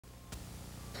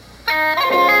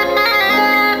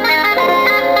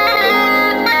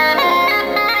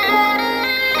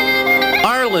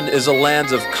Ireland is a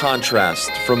land of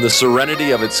contrast, from the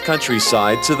serenity of its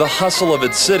countryside to the hustle of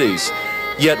its cities.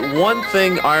 Yet one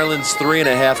thing Ireland's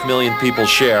 3.5 million people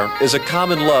share is a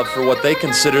common love for what they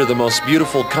consider the most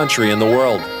beautiful country in the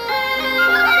world.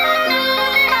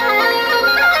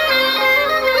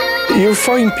 You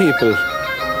find people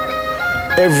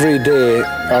every day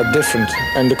are different,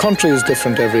 and the country is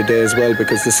different every day as well,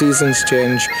 because the seasons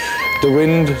change, the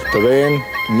wind, the rain,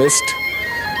 the mist,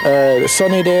 the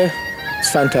sunny day.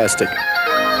 It's fantastic.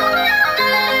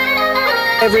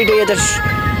 Every day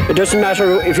it doesn't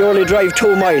matter if you only drive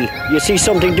 2 miles, you see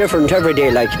something different every day.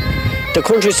 Like the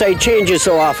countryside changes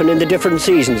so often in the different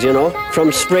seasons, you know,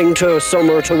 from spring to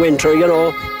summer to winter, you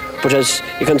know. But as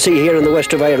you can see here in the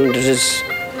west of Ireland, it is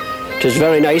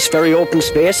very nice, very open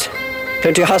space,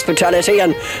 plenty of hospitality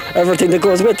and everything that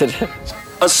goes with it.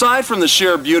 Aside from the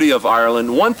sheer beauty of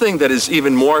Ireland, one thing that is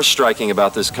even more striking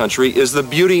about this country is the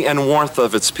beauty and warmth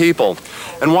of its people.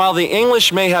 And while the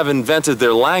English may have invented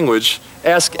their language,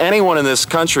 ask anyone in this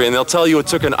country and they'll tell you it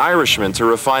took an Irishman to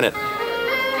refine it.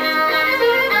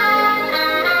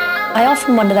 I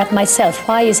often wonder that myself.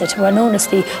 Why is it we're known as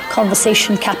the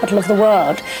conversation capital of the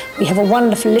world? We have a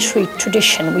wonderful literary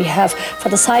tradition. We have, for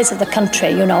the size of the country,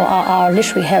 you know, our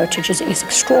literary heritage is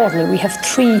extraordinary. We have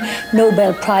 3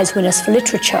 Nobel Prize winners for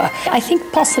literature. I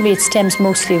think possibly it stems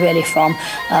mostly really from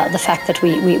the fact that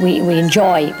we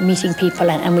enjoy meeting people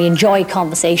and we enjoy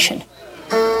conversation.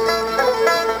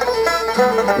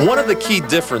 One of the key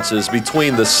differences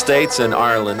between the States and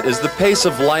Ireland is the pace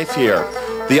of life here.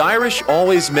 The Irish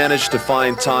always manage to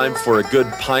find time for a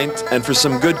good pint and for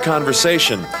some good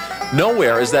conversation.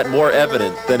 Nowhere is that more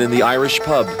evident than in the Irish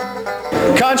pub.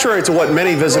 Contrary to what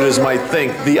many visitors might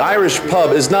think, the Irish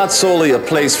pub is not solely a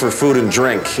place for food and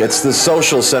drink. It's the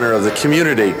social center of the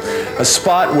community, a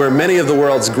spot where many of the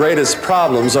world's greatest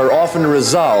problems are often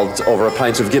resolved over a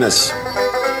pint of Guinness.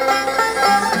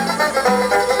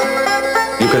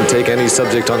 You can take any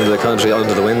subject under the country,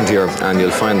 under the wind here, and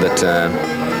you'll find that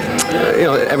you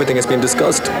know, everything has been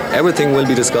discussed. Everything will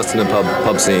be discussed in a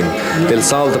pub scene. They'll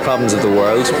solve the problems of the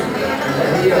world.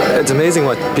 It's amazing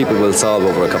what people will solve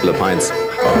over a couple of pints.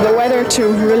 The weather to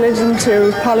religion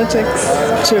to politics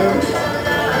to,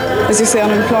 as you say,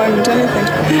 unemployment,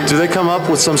 anything. Do they come up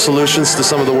with some solutions to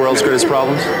some of the world's greatest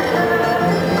problems?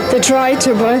 They try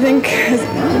to, but I think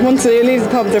once they leave the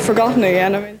pub, they're forgotten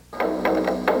again. I mean.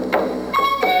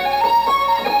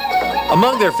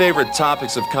 Among their favorite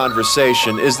topics of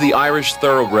conversation is the Irish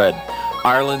thoroughbred.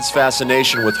 Ireland's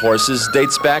fascination with horses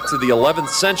dates back to the 11th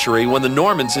century when the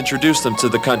Normans introduced them to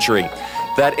the country.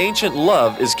 That ancient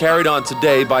love is carried on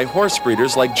today by horse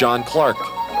breeders like John Clark.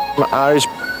 Irish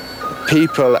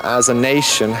people as a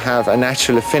nation have a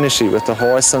natural affinity with the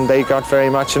horse, and they got very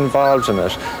much involved in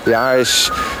it. The Irish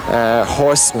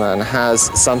horseman has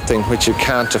something which you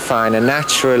can't define, a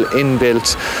natural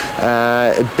inbuilt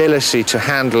ability to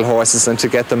handle horses and to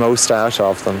get the most out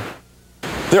of them.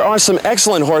 There are some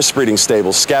excellent horse breeding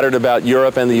stables scattered about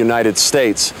Europe and the United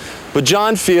States, but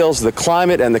John feels the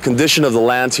climate and the condition of the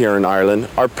land here in Ireland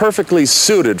are perfectly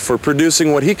suited for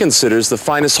producing what he considers the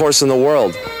finest horse in the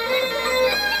world.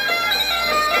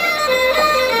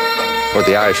 But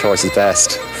the Irish horse is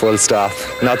best, full stop.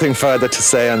 Nothing further to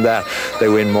say on that. They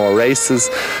win more races,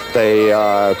 they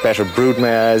are better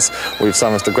broodmares. We've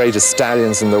some of the greatest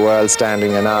stallions in the world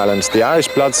standing in Ireland. The Irish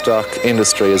bloodstock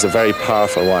industry is a very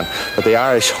powerful one, but the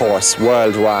Irish horse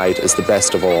worldwide is the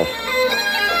best of all.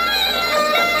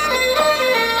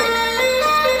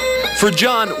 For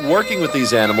John, working with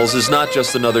these animals is not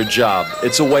just another job,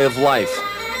 it's a way of life.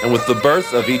 And with the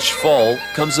birth of each foal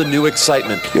comes a new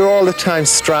excitement. You're all the time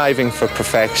striving for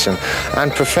perfection,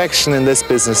 and perfection in this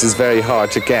business is very hard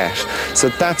to get. So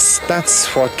that's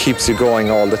what keeps you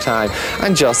going all the time.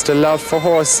 And just a love for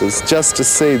horses, just to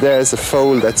see there's a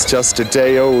foal that's just a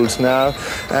day old now.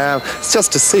 It's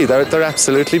just to see, they're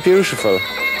absolutely beautiful.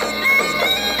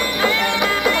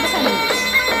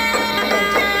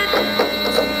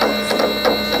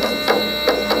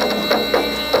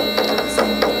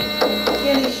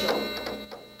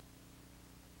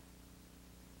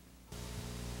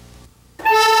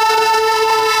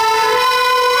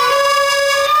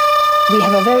 We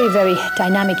have a very, very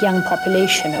dynamic young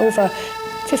population. Over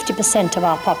 50% of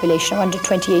our population are under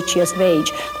 28 years of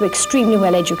age. They're extremely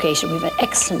well educated. We have an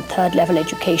excellent third-level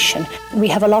education. We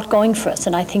have a lot going for us,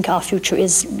 and I think our future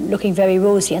is looking very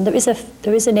rosy. And there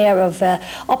is an air of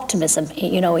optimism,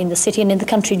 you know, in the city and in the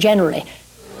country generally.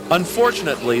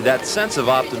 Unfortunately, that sense of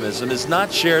optimism is not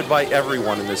shared by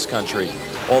everyone in this country.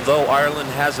 Although Ireland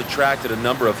has attracted a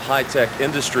number of high-tech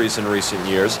industries in recent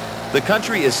years, the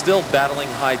country is still battling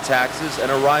high taxes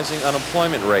and a rising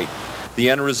unemployment rate. The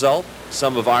end result?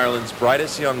 Some of Ireland's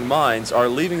brightest young minds are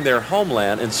leaving their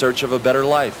homeland in search of a better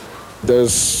life.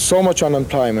 There's so much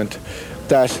unemployment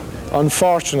that,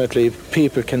 unfortunately,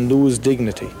 people can lose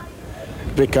dignity.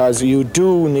 Because you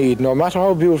do need, no matter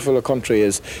how beautiful a country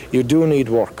is, you do need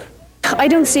work. I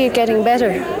don't see it getting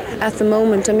better at the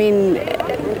moment. I mean,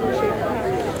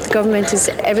 the government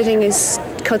everything is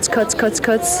cuts.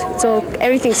 So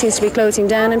everything seems to be closing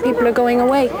down and people are going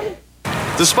away.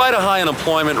 Despite a high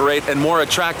unemployment rate and more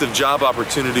attractive job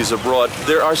opportunities abroad,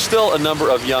 there are still a number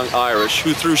of young Irish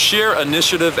who, through sheer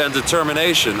initiative and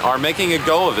determination, are making a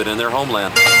go of it in their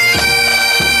homeland.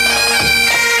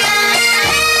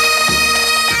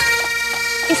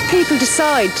 If people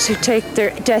decide to take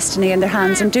their destiny in their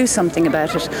hands and do something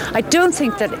about it, I don't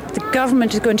think that the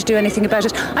government is going to do anything about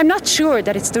it. I'm not sure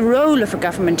that it's the role of a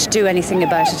government to do anything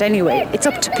about it anyway. It's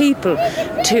up to people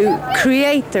to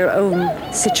create their own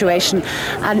situation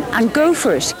and go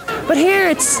for it. But here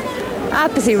it's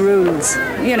apathy rules,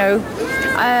 you know,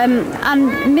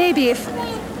 and maybe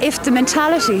if the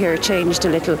mentality here changed a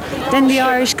little, then the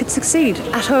Irish could succeed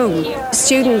at home.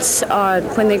 Students are,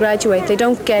 when they graduate, they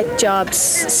don't get jobs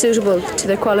suitable to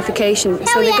their qualification,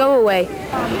 so they go away.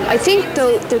 I think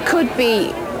though there could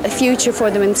be a future for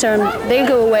them in terms, they'll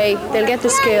go away, they'll get the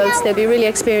skills, they'll be really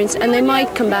experienced, and they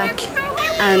might come back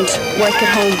and work at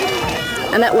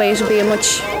home. And that way it'll be a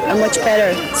much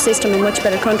better system, a much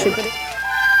better country.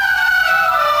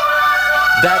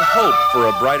 That hope for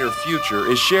a brighter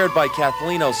future is shared by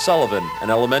Kathleen O'Sullivan,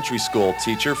 an elementary school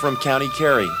teacher from County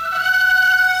Kerry.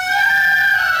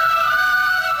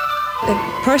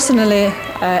 Personally,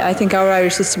 I think our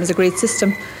Irish system is a great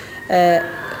system.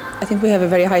 I think we have a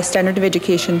very high standard of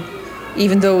education,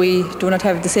 even though we do not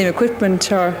have the same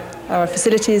equipment or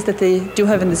facilities that they do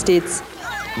have in the States.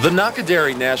 The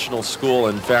Knockadary National School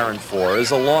in Farranfore is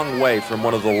a long way from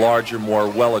one of the larger, more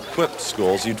well-equipped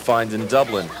schools you'd find in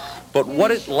Dublin. But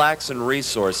what it lacks in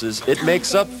resources, it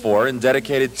makes up for in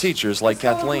dedicated teachers like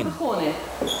Kathleen.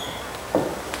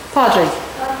 Padre.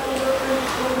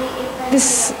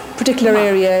 This particular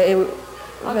area,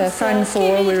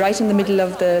 Farranfore, we're right in the middle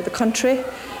of the country.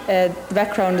 The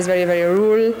background is very, very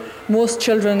rural. Most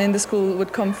children in the school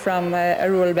would come from a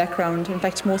rural background. In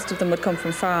fact, most of them would come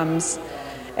from farms.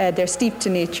 They're steeped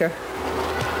in nature.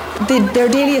 Their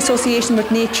daily association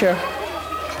with nature,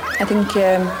 I think,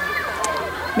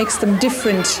 makes them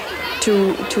different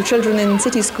to children in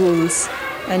city schools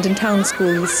and in town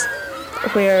schools,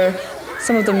 where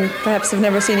some of them perhaps have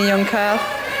never seen a young calf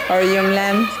or a young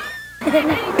lamb.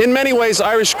 In many ways,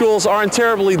 Irish schools aren't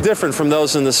terribly different from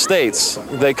those in the States.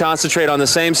 They concentrate on the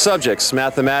same subjects,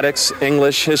 mathematics,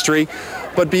 English, history,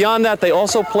 but beyond that, they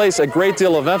also place a great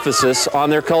deal of emphasis on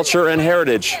their culture and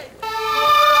heritage.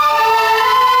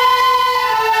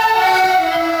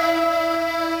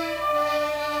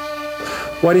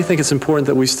 Why do you think it's important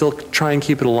that we still try and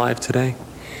keep it alive today?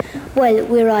 Well,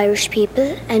 we're Irish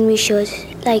people, and we should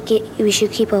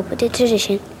keep up with the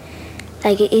tradition.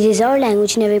 It is our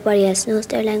language, and everybody else knows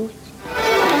their language.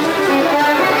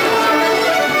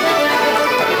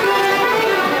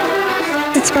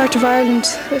 It's part of Ireland.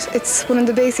 It's one of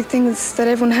the basic things that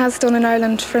everyone has done in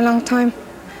Ireland for a long time.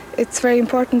 It's very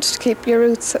important to keep your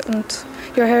roots and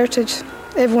your heritage.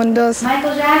 Everyone does.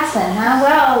 Michael Jackson, huh?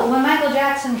 Well, when Michael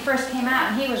Jackson first came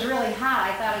out and he was really hot,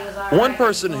 I thought he was all right. One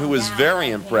person who is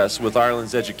very impressed with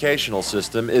Ireland's educational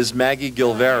system is Maggie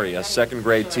Gilvary, a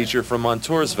second-grade teacher from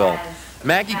Montoursville.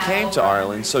 Maggie came to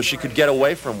Ireland so she could get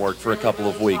away from work for a couple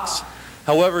of weeks.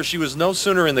 However, she was no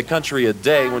sooner in the country a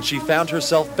day when she found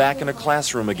herself back in a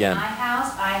classroom again. In my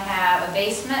house, I have a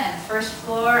basement and a first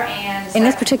floor and... In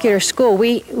this particular school,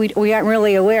 we aren't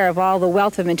really aware of all the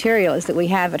wealth of materials that we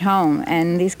have at home,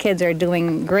 and these kids are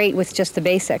doing great with just the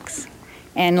basics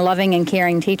and loving and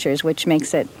caring teachers, which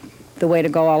makes it the way to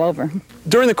go all over.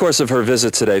 During the course of her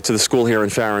visit today to the school here in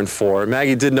Farranfore,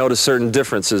 Maggie did notice certain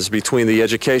differences between the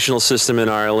educational system in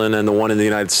Ireland and the one in the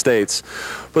United States.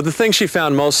 But the thing she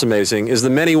found most amazing is the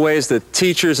many ways that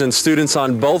teachers and students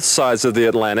on both sides of the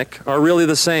Atlantic are really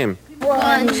the same.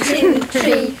 1, 2,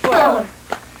 3, 4.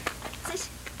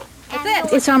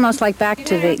 It's almost like back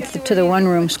to the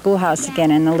one-room schoolhouse again,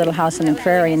 and the little house on the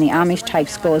prairie and the Amish-type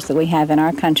schools that we have in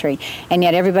our country. And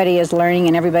yet everybody is learning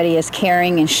and everybody is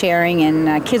caring and sharing,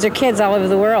 and kids are kids all over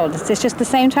the world. It's just the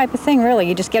same type of thing, really.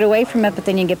 You just get away from it, but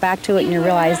then you get back to it and you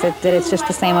realize that it's just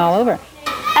the same all over.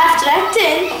 After that,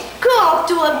 then go out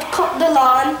to cut the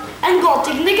lawn and go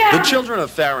to the garden. The children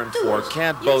of Farranfore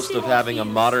can't boast of having a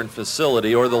modern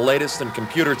facility or the latest in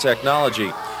computer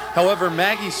technology. However,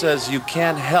 Maggie says you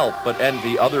can't help but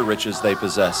envy other riches they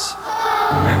possess.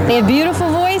 They have beautiful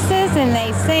voices and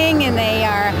they sing and they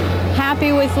are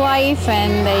happy with life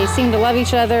and they seem to love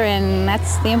each other, and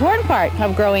that's the important part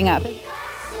of growing up.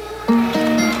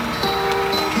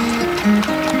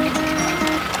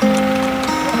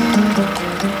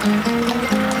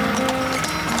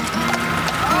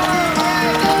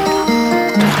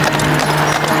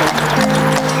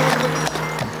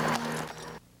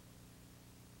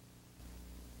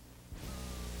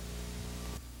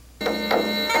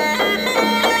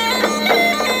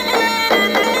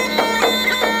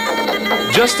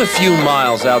 Just a few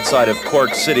miles outside of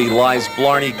Cork City lies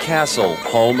Blarney Castle,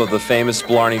 home of the famous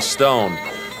Blarney Stone.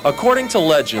 According to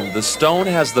legend, the stone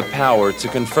has the power to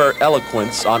confer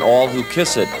eloquence on all who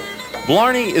kiss it.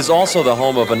 Blarney is also the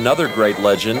home of another great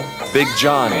legend, Big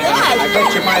John. I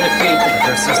bet you by the feet.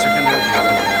 Your sister can do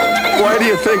it. Why do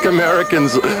you think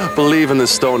Americans believe in this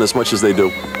stone as much as they do?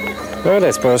 Well, I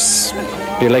suppose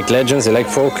you like legends, you like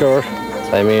folklore.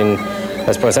 I mean,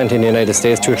 I suppose anything in the United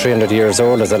States 200-300 years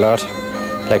old is a lot.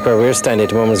 Like where we're standing at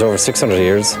the moment is over 600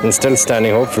 years and still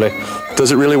standing, hopefully.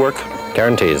 Does it really work?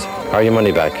 Guaranteed. Or your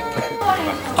money back.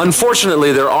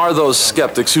 Unfortunately, there are those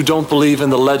skeptics who don't believe in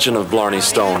the legend of Blarney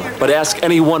Stone. But ask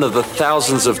any one of the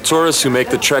thousands of tourists who make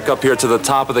the trek up here to the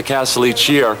top of the castle each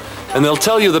year, and they'll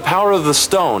tell you the power of the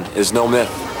stone is no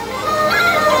myth.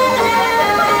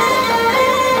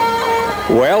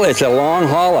 Well, it's a long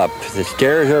haul up. The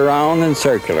stairs are round and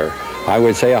circular. I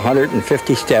would say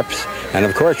 150 steps. And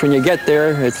of course, when you get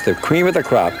there, it's the cream of the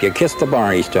crop. You kiss the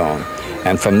Blarney Stone.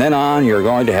 And from then on, you're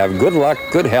going to have good luck,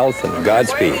 good health, and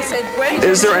Godspeed.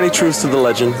 Is there any truth to the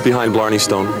legend behind Blarney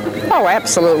Stone? Oh,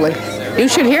 absolutely. You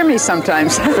should hear me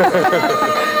sometimes.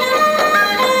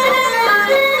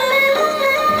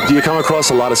 Do you come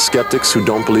across a lot of skeptics who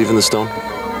don't believe in the stone?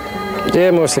 Yeah,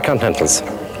 mostly continentals.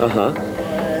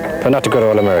 But not the good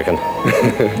old American.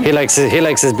 he likes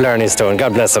his Blarney Stone.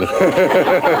 God bless him.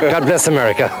 God bless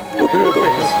America.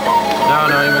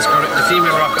 No, you must go to the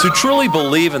female rock. To truly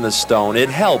believe in the stone, it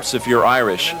helps if you're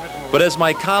Irish. But as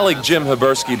my colleague Jim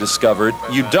Habersky discovered,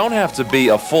 you don't have to be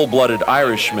a full-blooded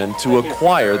Irishman to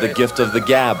acquire the gift of the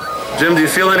gab. Jim, do you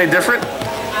feel any different?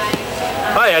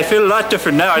 Hi, I feel a lot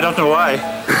different now. I don't know why.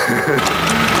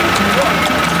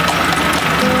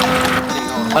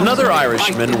 Another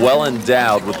Irishman well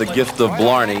endowed with the gift of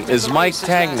Blarney is Mike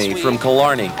Tagney from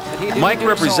Killarney. Mike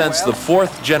represents the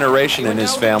fourth generation in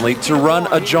his family to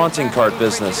run a jaunting cart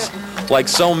business. Like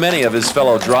so many of his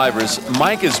fellow drivers,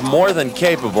 Mike is more than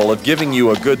capable of giving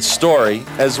you a good story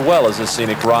as well as a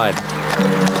scenic ride.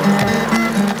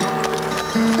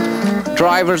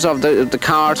 Drivers of the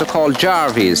cars are called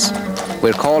Jarvies.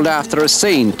 We're called after a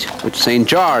saint, which is Saint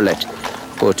Jarlath.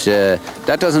 But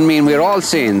that doesn't mean we're all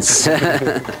saints.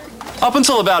 Up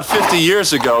until about 50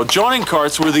 years ago, jaunting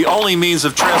carts were the only means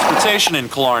of transportation in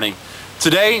Killarney.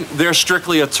 Today, they're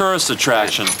strictly a tourist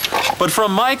attraction. But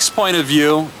from Mike's point of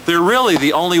view, they're really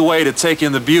the only way to take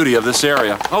in the beauty of this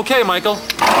area. Okay, Michael.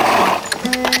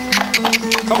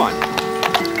 Come on.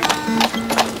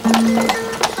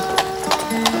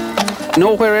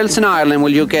 Nowhere else in Ireland will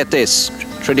you get this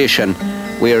tradition.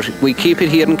 We keep it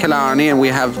here in Killarney, and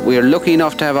we're lucky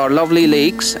enough to have our lovely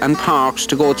lakes and parks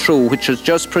to go through, which is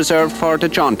just preserved for the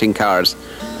jaunting cars.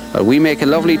 We make a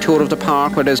lovely tour of the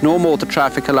park where there's no motor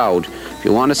traffic allowed. If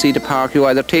you want to see the park, you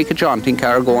either take a jaunting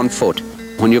car or go on foot.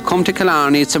 When you come to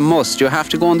Killarney, it's a must. You have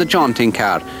to go on the jaunting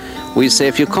car. We say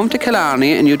if you come to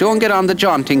Killarney and you don't get on the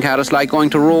jaunting car, it's like going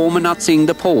to Rome and not seeing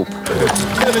the Pope.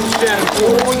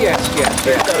 Oh, yes.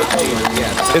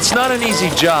 It's not an easy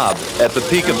job. At the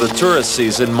peak of the tourist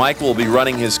season, Mike will be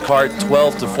running his cart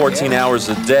 12 to 14 hours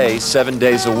a day, 7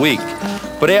 days a week.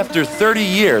 But after 30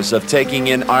 years of taking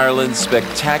in Ireland's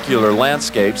spectacular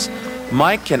landscapes,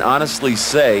 Mike can honestly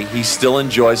say he still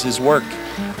enjoys his work.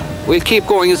 We'll keep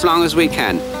going as long as we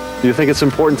can. Do you think it's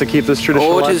important to keep this tradition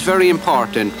alive? Oh, it is very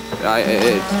important.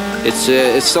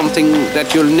 It's something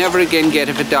that you'll never again get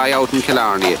if it die out in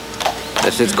Killarney.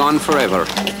 That it's gone forever.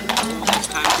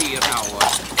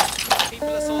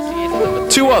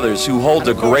 Two others who hold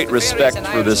a great respect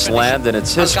for this land and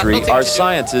its history are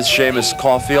scientists Seamus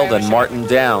Caulfield and Martin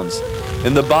Downs.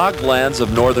 In the bogged lands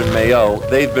of northern Mayo,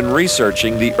 they've been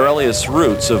researching the earliest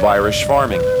roots of Irish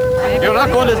farming. You're not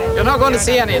going to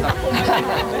see any of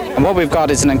that. And what we've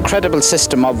got is an incredible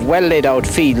system of well laid out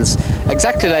fields,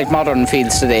 exactly like modern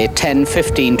fields today, 10,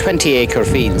 15, 20 acre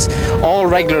fields, all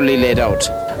regularly laid out.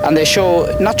 and they show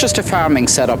not just a farming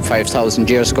setup 5,000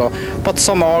 years ago, but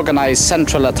some organised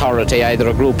central authority, either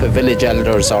a group of village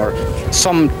elders or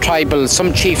some tribal,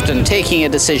 some chieftain taking a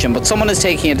decision, but someone is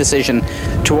taking a decision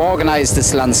to organise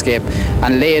this landscape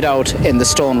and lay it out in the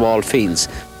stone-walled fields.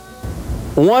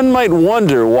 One might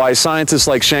wonder why scientists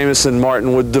like Seamus and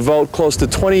Martin would devote close to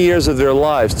 20 years of their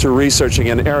lives to researching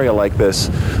an area like this.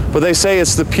 But they say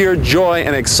it's the pure joy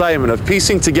and excitement of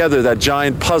piecing together that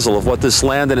giant puzzle of what this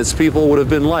land and its people would have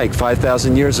been like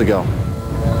 5,000 years ago.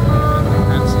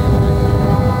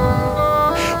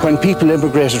 When people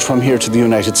immigrated from here to the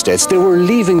United States, they were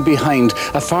leaving behind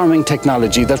a farming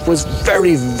technology that was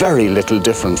very, very little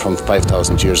different from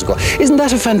 5,000 years ago. Isn't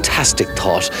that a fantastic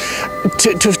thought?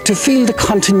 To feel the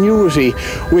continuity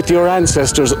with your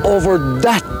ancestors over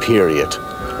that period.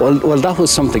 Well, that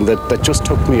was something that just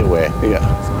took me away,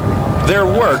 yeah. Their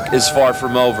work is far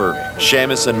from over.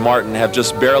 Seamus and Martin have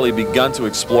just barely begun to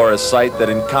explore a site that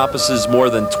encompasses more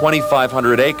than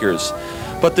 2,500 acres.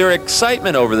 But their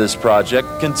excitement over this project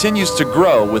continues to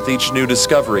grow with each new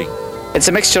discovery. It's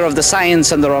a mixture of the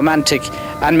science and the romantic,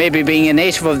 and maybe being a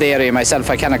native of the area myself,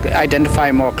 I can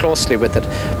identify more closely with it.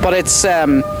 But it's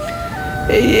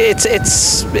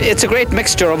a great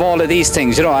mixture of all of these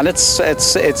things, you know, and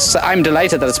I'm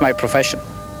delighted that it's my profession.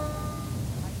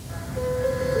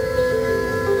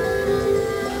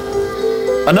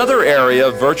 Another area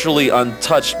virtually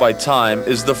untouched by time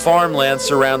is the farmland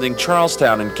surrounding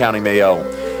Charlestown in County Mayo.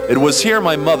 It was here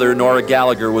my mother, Nora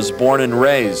Gallagher, was born and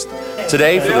raised.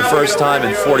 Today, for the first time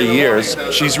in 40 years,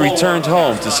 she's returned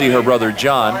home to see her brother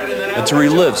John and to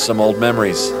relive some old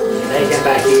memories. Well,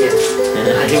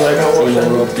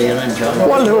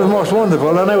 it was most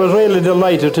wonderful, and I was really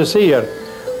delighted to see her.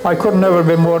 I couldn't ever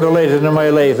be more delighted in my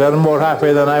life and more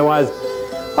happy than I was,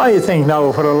 I think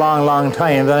now, for a long, long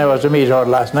time than I was to meet her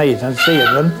last night and see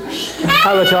her and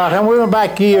have a talk. And we went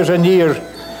back years and years.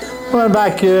 We went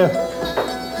back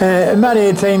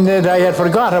many things that I had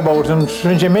forgot about, and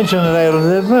when she mentioned it, I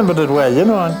remembered it well, you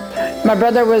know. My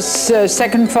brother was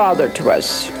second father to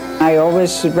us. I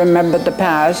always remembered the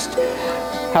past,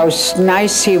 how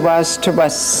nice he was to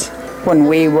us when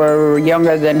we were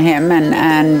younger than him,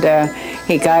 and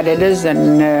he guided us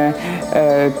and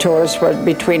told us what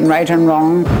between right and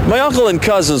wrong. My uncle and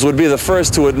cousins would be the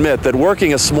first to admit that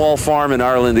working a small farm in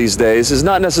Ireland these days is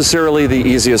not necessarily the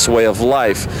easiest way of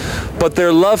life. But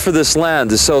their love for this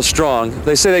land is so strong,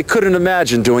 they say they couldn't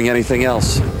imagine doing anything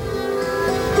else.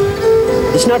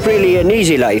 It's not really an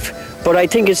easy life, but I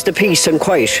think it's the peace and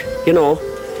quiet, you know.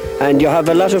 And you have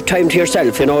a lot of time to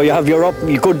yourself, you know. You have your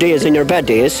good days and your bad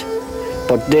days.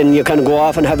 But then you can go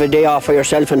off and have a day off for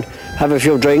yourself and have a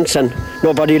few drinks, and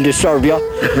nobody will disturb you.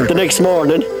 The next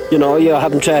morning, you know, you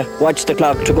haven't to watch the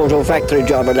clock to go to a factory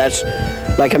job or that.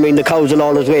 Like, I mean, the cows will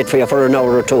always wait for you for an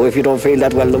hour or two if you don't feel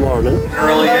that well in the morning.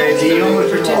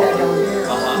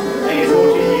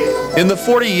 In the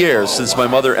 40 years since my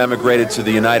mother emigrated to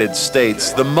the United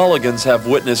States, the Mulligans have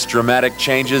witnessed dramatic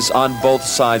changes on both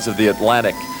sides of the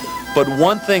Atlantic. But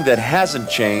one thing that hasn't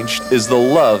changed is the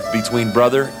love between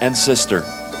brother and sister.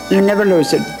 You never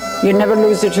lose it. You never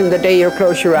lose it till the day you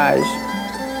close your eyes.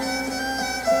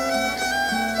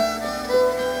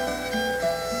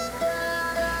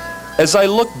 As I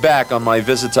look back on my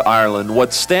visit to Ireland,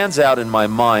 what stands out in my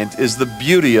mind is the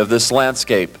beauty of this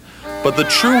landscape. But the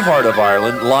true heart of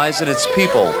Ireland lies in its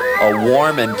people, a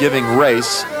warm and giving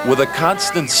race with a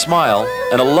constant smile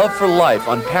and a love for life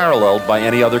unparalleled by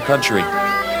any other country.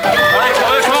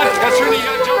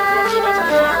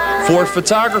 For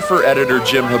photographer-editor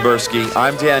Jim Habersky,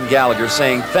 I'm Dan Gallagher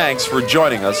saying thanks for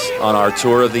joining us on our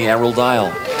tour of the Emerald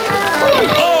Isle.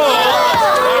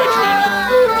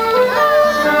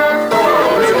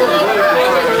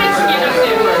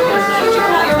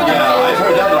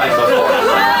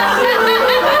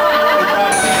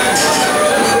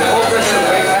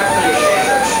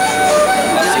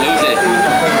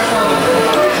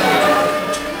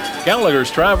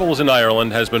 Gallagher's Travels in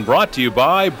Ireland has been brought to you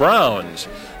by Browns.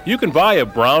 You can buy a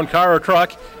brown car or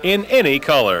truck in any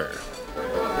color.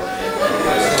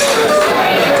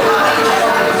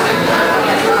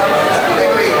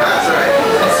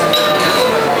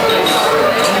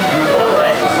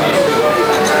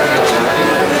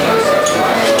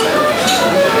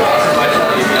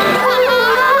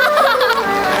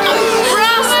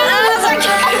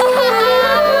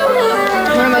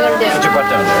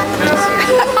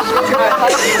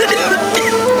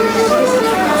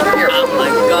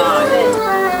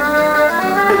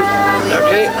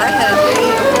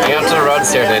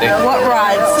 Here, lady. What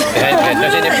rods?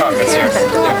 There's in your pockets here.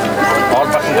 All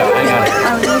buttoned down. Hang on.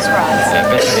 Oh, these rods. Yeah,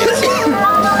 bend your knees.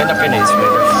 Bend up your knees,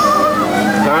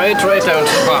 All right, right down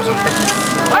to the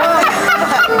bottom.